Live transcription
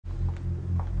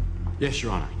Yes,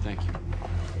 Your Honor. Thank you.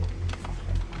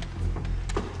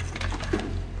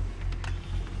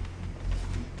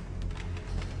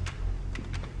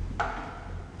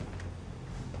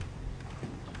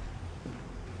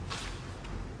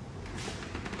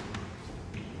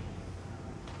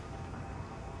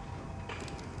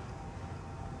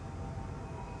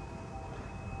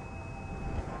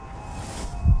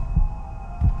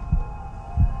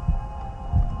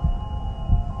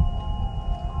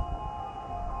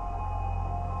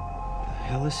 What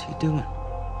the hell is he doing?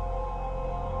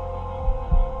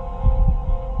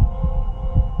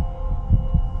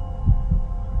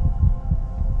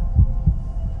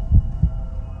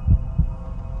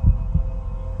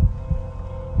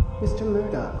 Mr.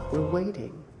 Murdock, we're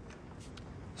waiting.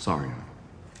 Sorry, Your Honor.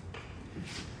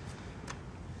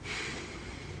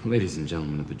 Ladies and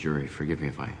gentlemen of the jury, forgive me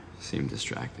if I seem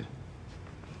distracted.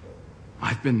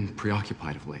 I've been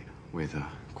preoccupied of late with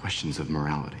questions of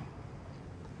morality,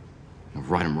 of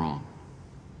right and wrong,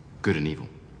 good and evil.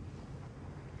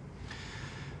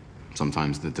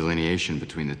 Sometimes the delineation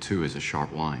between the two is a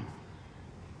sharp line.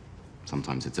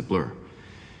 Sometimes it's a blur.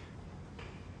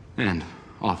 And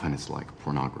often it's like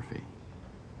pornography.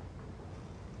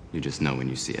 You just know when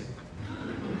you see it.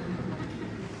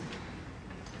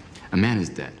 A man is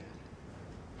dead.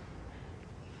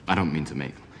 I don't mean to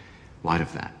make light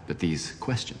of that, but these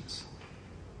questions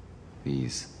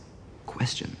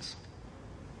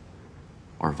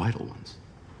are vital ones,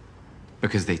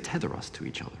 because they tether us to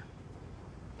each other,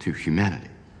 to humanity.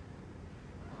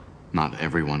 Not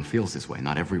everyone feels this way.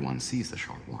 Not everyone sees the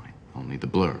sharp line, only the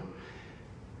blur.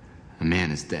 A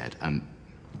man is dead.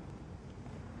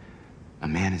 A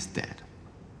man is dead.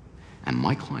 And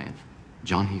my client,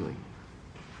 John Healy,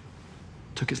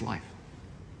 took his life.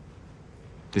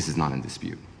 This is not in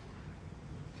dispute.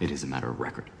 It is a matter of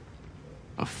record,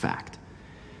 of fact.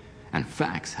 And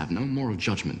facts have no moral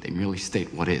judgment. They merely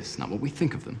state what is, not what we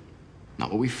think of them, not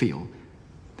what we feel.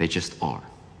 They just are.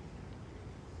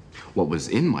 What was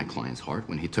in my client's heart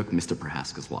when he took Mr.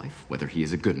 Prohaska's life, whether he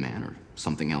is a good man or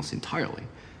something else entirely,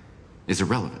 is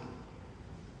irrelevant.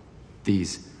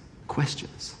 These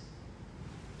questions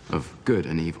of good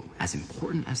and evil, as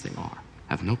important as they are,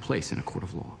 have no place in a court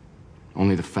of law.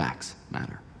 Only the facts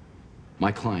matter.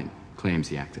 My client claims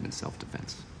he acted in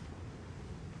self-defense.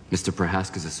 Mr.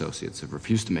 Prohaska's associates have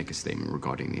refused to make a statement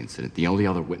regarding the incident. The only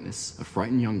other witness, a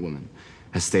frightened young woman,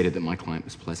 has stated that my client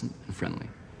was pleasant and friendly,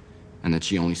 and that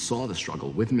she only saw the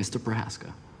struggle with Mr.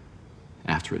 Prohaska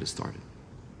after it had started.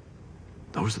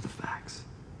 Those are the facts.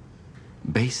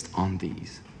 Based on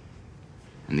these,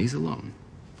 and these alone,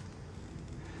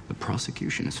 the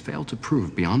prosecution has failed to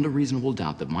prove beyond a reasonable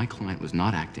doubt that my client was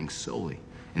not acting solely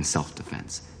in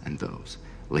self-defense. And those,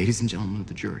 ladies and gentlemen of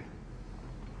the jury,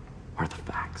 are the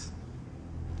facts.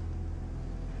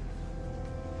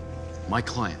 My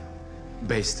client,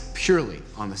 based purely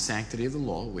on the sanctity of the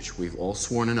law, which we've all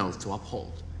sworn an oath to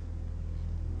uphold,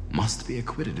 must be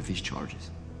acquitted of these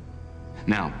charges.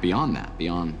 Now, beyond that,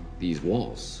 beyond these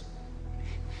walls,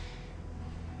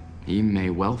 he may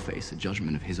well face a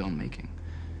judgment of his own making.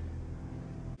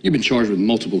 You've been charged with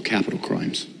multiple capital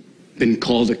crimes. Been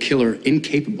called a killer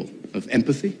incapable of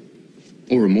empathy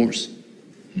or remorse.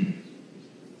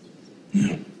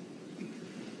 Yeah.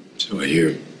 So I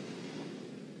hear.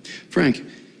 Frank,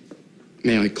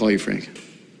 may I call you Frank?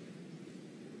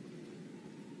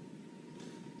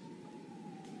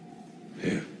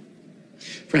 Yeah.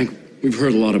 Frank, we've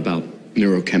heard a lot about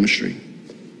neurochemistry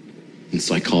and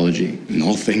psychology and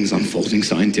all things unfolding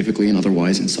scientifically and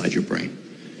otherwise inside your brain.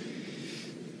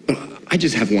 But I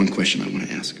just have one question I want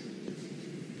to ask.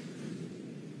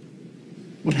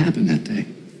 What happened that day?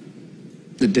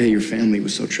 The day your family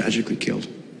was so tragically killed?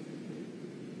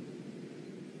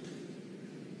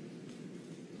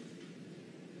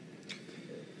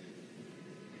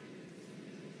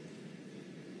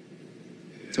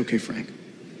 It's okay, Frank.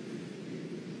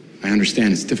 I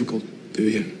understand it's difficult. Do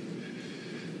you?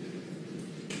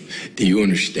 Do you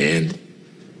understand?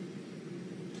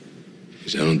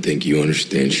 Because I don't think you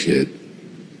understand shit.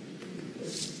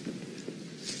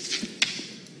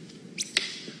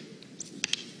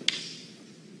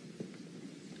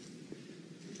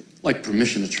 Like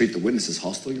permission to treat the witnesses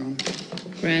hostile, Your Honor?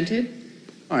 Granted.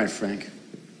 All right, Frank.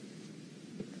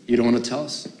 You don't want to tell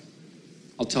us?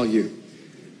 I'll tell you.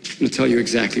 I'm going to tell you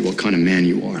exactly what kind of man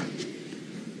you are.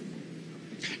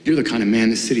 You're the kind of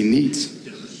man this city needs.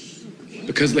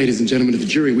 Because, ladies and gentlemen of the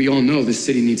jury, we all know this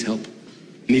city needs help.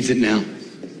 Needs it now.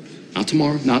 Not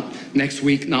tomorrow, not next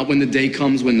week, not when the day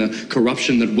comes when the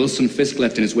corruption that Wilson Fisk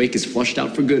left in his wake is flushed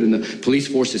out for good and the police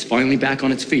force is finally back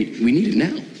on its feet. We need it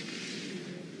now.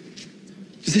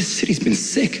 This city's been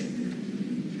sick.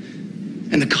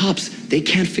 And the cops, they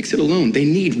can't fix it alone.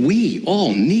 We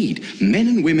all need men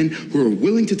and women who are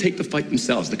willing to take the fight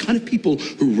themselves, the kind of people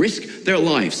who risk their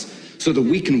lives so that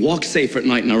we can walk safe at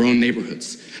night in our own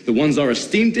neighborhoods. The ones our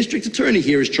esteemed district attorney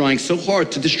here is trying so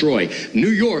hard to destroy. New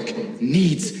York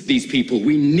needs these people.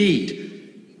 We need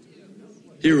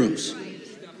heroes.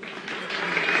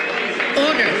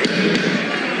 Order.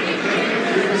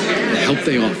 The help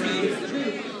they offer.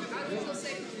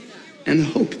 And the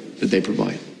hope that they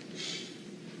provide.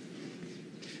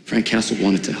 Frank Castle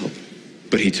wanted to help,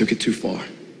 but he took it too far.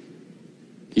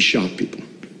 He shot people.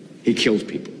 He killed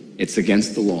people. It's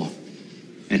against the law.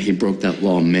 And he broke that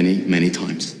law many, many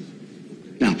times.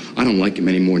 Now, I don't like him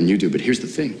any more than you do, but here's the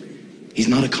thing. He's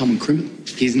not a common criminal.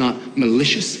 He's not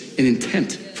malicious in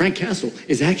intent. Frank Castle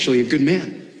is actually a good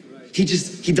man. He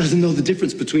doesn't know the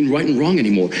difference between right and wrong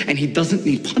anymore, and he doesn't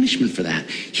need punishment for that.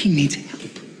 He needs help.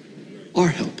 Our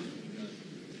help.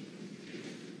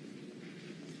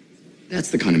 That's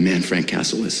the kind of man Frank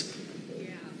Castle is.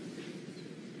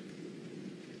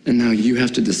 And now you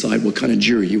have to decide what kind of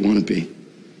jury you want to be.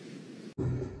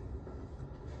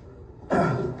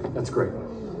 That's great.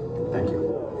 Thank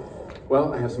you.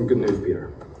 Well, I have some good news,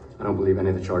 Peter. I don't believe any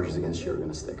of the charges against you are going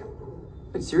to stick.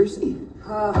 Wait, seriously?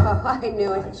 I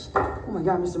knew it. Oh my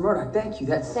God, Mr. Murdock, thank you.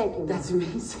 Thank you. That's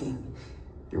amazing.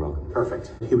 You're welcome.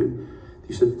 Perfect. You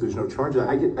said there's no charge.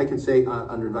 I could say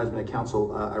under advisement of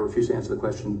counsel, I refuse to answer the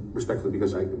question respectfully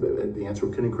because the answer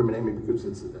could incriminate me because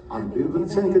it's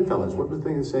saying Goodfellas. What was the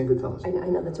thing that's saying Goodfellas? I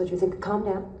know, that's what you think. Calm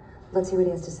down. Let's see what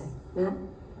he has to say. Matt?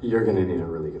 You're going to need a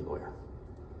really good lawyer.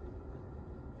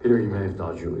 Peter, you may have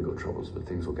dodged your legal troubles, but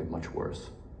things will get much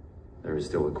worse. There is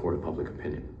still a court of public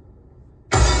opinion.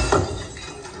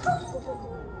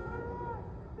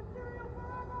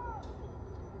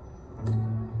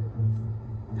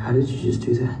 How did you just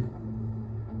do that?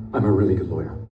 I'm a really good lawyer.